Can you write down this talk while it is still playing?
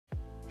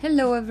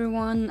Hello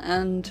everyone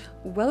and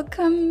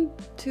welcome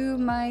to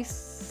my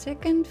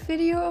second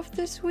video of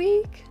this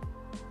week.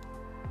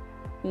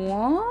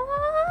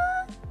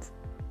 What?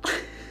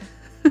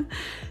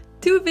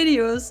 2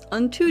 videos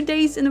on 2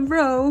 days in a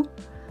row?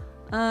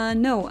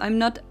 No, I'm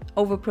not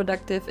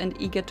overproductive and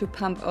eager to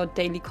pump out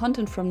daily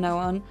content from now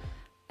on.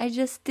 I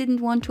just didn't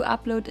want to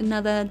upload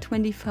another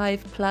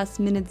 25+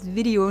 minutes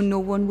video no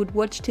one would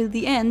watch till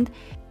the end,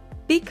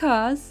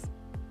 because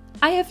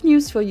I have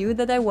news for you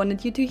that I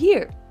wanted you to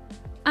hear.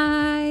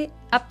 I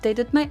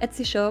updated my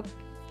Etsy shop.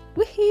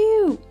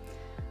 Woohoo!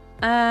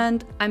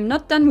 And I'm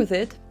not done with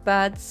it,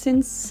 but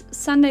since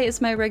Sunday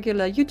is my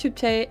regular YouTube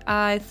day,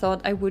 I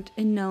thought I would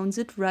announce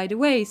it right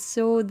away.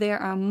 So there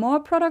are more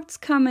products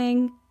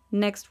coming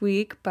next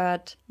week,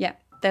 but yeah,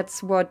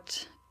 that's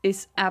what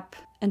is up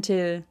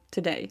until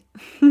today.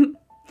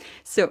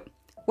 So,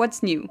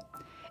 what's new?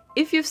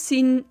 If you've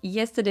seen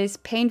yesterday's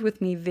Paint With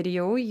Me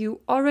video,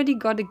 you already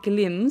got a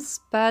glimpse,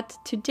 but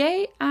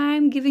today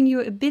I'm giving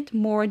you a bit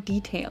more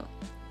detail.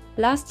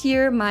 Last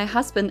year my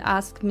husband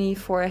asked me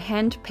for a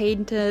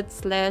hand-painted /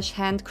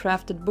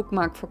 handcrafted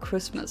bookmark for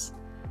Christmas.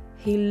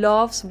 He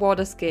loves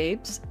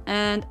waterscapes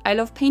and I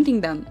love painting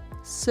them,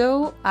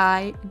 so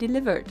I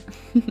delivered.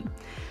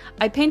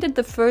 I painted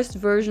the first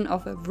version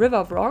of a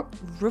river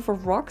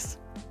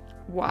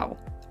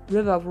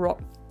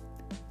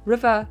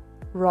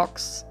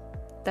rocks.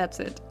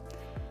 That's it.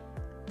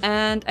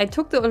 And I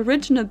took the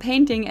original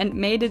painting and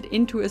made it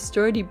into a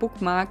sturdy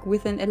bookmark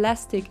with an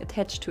elastic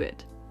attached to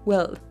it.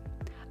 Well,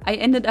 I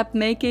ended up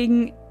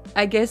making,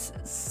 I guess,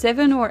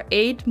 7 or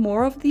 8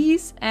 more of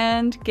these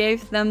and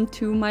gave them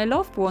to my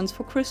loved ones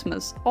for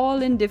Christmas,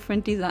 all in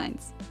different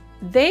designs.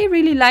 They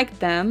really liked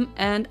them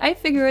and I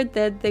figured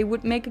that they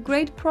would make a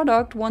great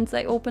product once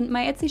I opened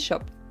my Etsy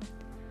shop.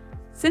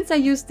 Since I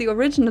used the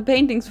original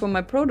paintings for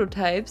my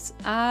prototypes,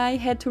 I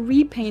had to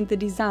repaint the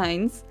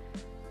designs,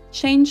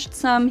 changed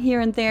some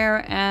here and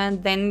there,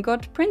 and then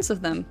got prints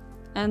of them.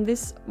 And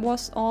this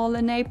was all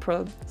in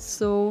April.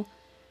 So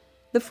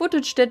the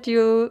footage that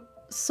you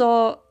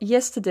saw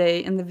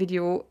yesterday in the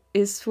video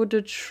is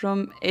footage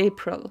from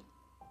April.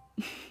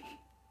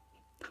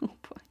 Oh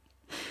boy.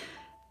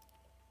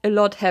 A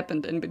lot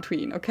happened in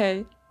between,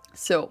 okay?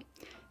 So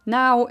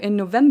now in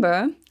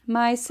November,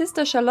 my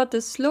sister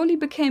Charlotte slowly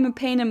became a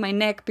pain in my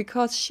neck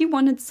because she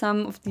wanted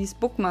some of these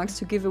bookmarks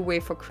to give away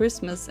for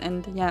Christmas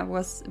and yeah,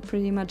 was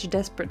pretty much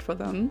desperate for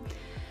them.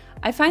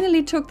 I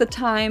finally took the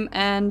time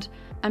and,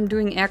 I'm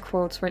doing air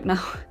quotes right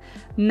now,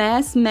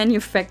 mass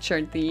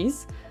manufactured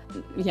these.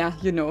 Yeah,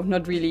 you know,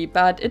 not really,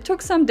 but it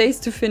took some days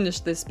to finish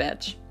this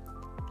batch.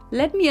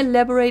 Let me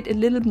elaborate a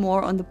little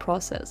more on the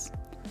process.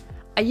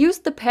 I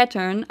used the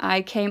pattern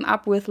I came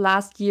up with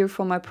last year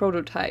for my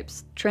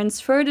prototypes,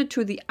 transferred it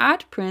to the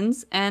art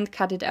prints and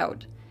cut it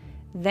out.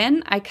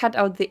 Then I cut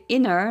out the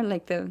inner,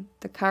 like the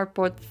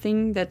cardboard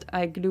thing that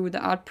I glue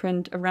the art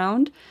print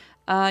around,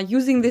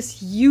 using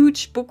this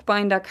huge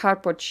bookbinder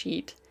cardboard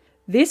sheet.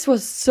 This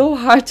was so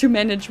hard to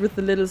manage with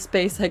the little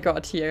space I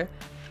got here.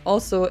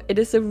 Also, it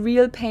is a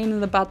real pain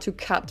in the butt to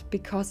cut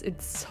because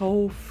it's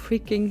so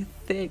freaking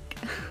thick.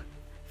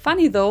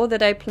 Funny though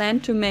that I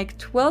planned to make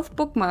 12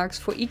 bookmarks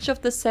for each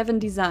of the 7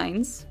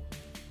 designs,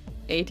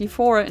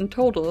 84 in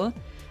total,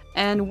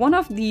 and one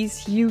of these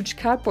huge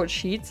cardboard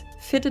sheets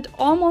fitted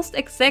almost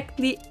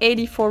exactly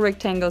 84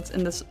 rectangles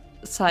in the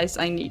size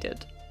I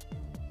needed.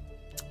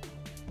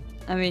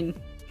 I mean,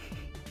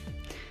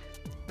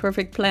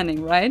 perfect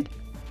planning, right?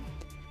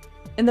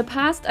 In the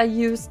past I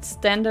used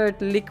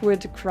standard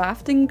liquid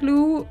crafting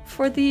glue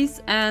for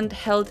these and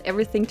held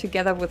everything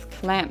together with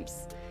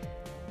clamps.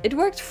 It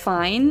worked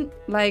fine,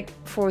 like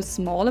for a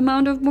small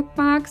amount of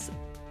bookmarks,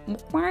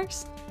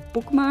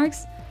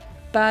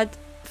 but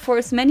for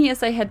as many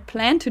as I had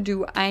planned to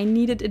do, I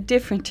needed a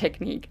different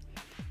technique.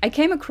 I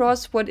came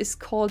across what is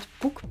called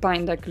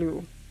bookbinder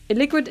glue, a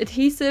liquid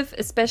adhesive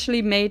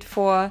especially made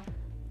for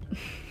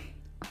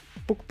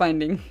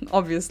bookbinding,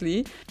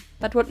 obviously.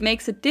 But what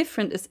makes it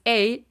different is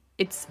A,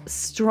 it's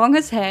strong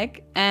as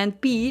heck, and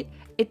B,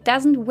 it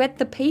doesn't wet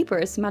the paper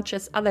as much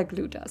as other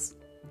glue does.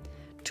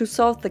 To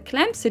solve the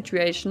clamp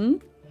situation,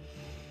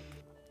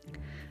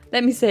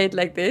 let me say it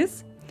like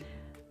this.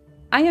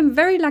 I am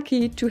very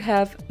lucky to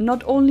have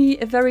not only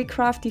a very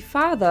crafty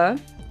father,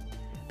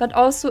 but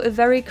also a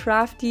very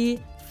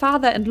crafty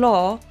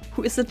father-in-law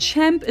who is a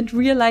champ at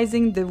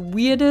realizing the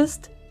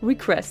weirdest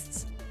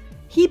requests.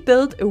 He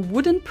built a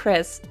wooden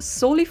press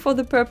solely for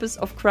the purpose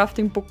of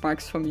crafting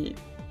bookmarks for me.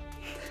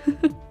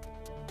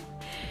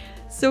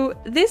 So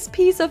this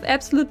piece of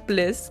absolute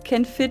bliss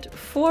can fit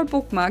 4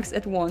 bookmarks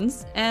at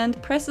once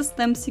and presses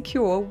them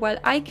secure while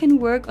I can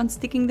work on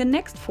sticking the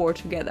next 4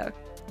 together.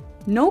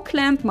 No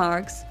clamp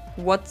marks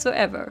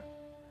whatsoever.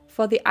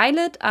 For the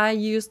eyelet I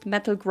used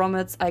metal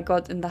grommets I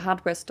got in the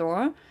hardware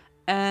store,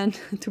 and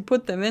to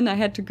put them in I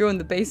had to go in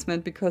the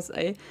basement because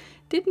I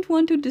didn't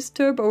want to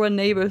disturb our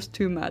neighbors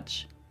too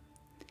much.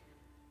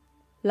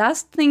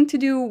 Last thing to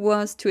do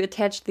was to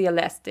attach the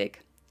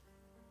elastic.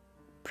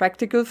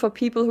 Practical for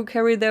people who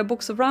carry their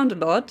books around a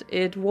lot,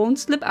 it won't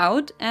slip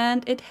out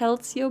and it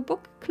holds your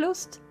book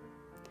closed.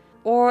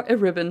 Or a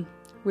ribbon,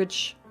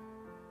 which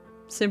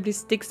simply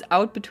sticks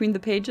out between the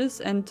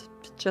pages and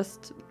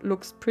just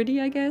looks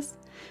pretty, I guess.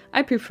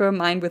 I prefer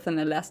mine with an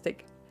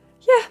elastic.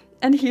 Yeah,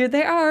 and here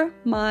they are,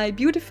 my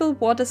beautiful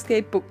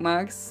waterscape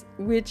bookmarks,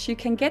 which you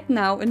can get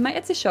now in my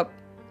Etsy shop.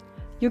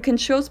 You can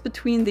choose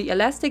between the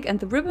elastic and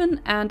the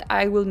ribbon, and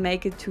I will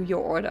make it to your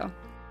order.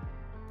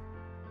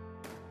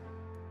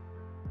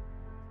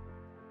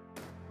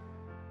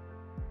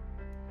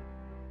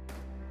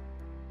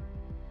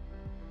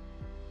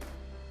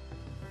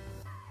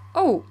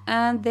 Oh,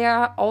 and there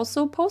are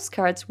also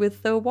postcards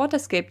with the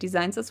waterscape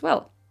designs as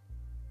well.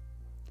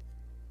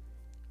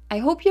 I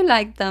hope you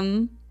liked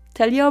them.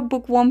 Tell your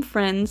bookworm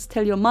friends,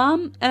 tell your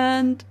mom,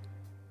 and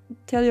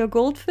tell your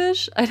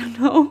goldfish. I don't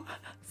know.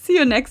 See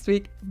you next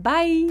week.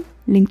 Bye!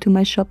 Link to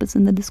my shop is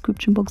in the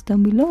description box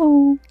down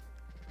below.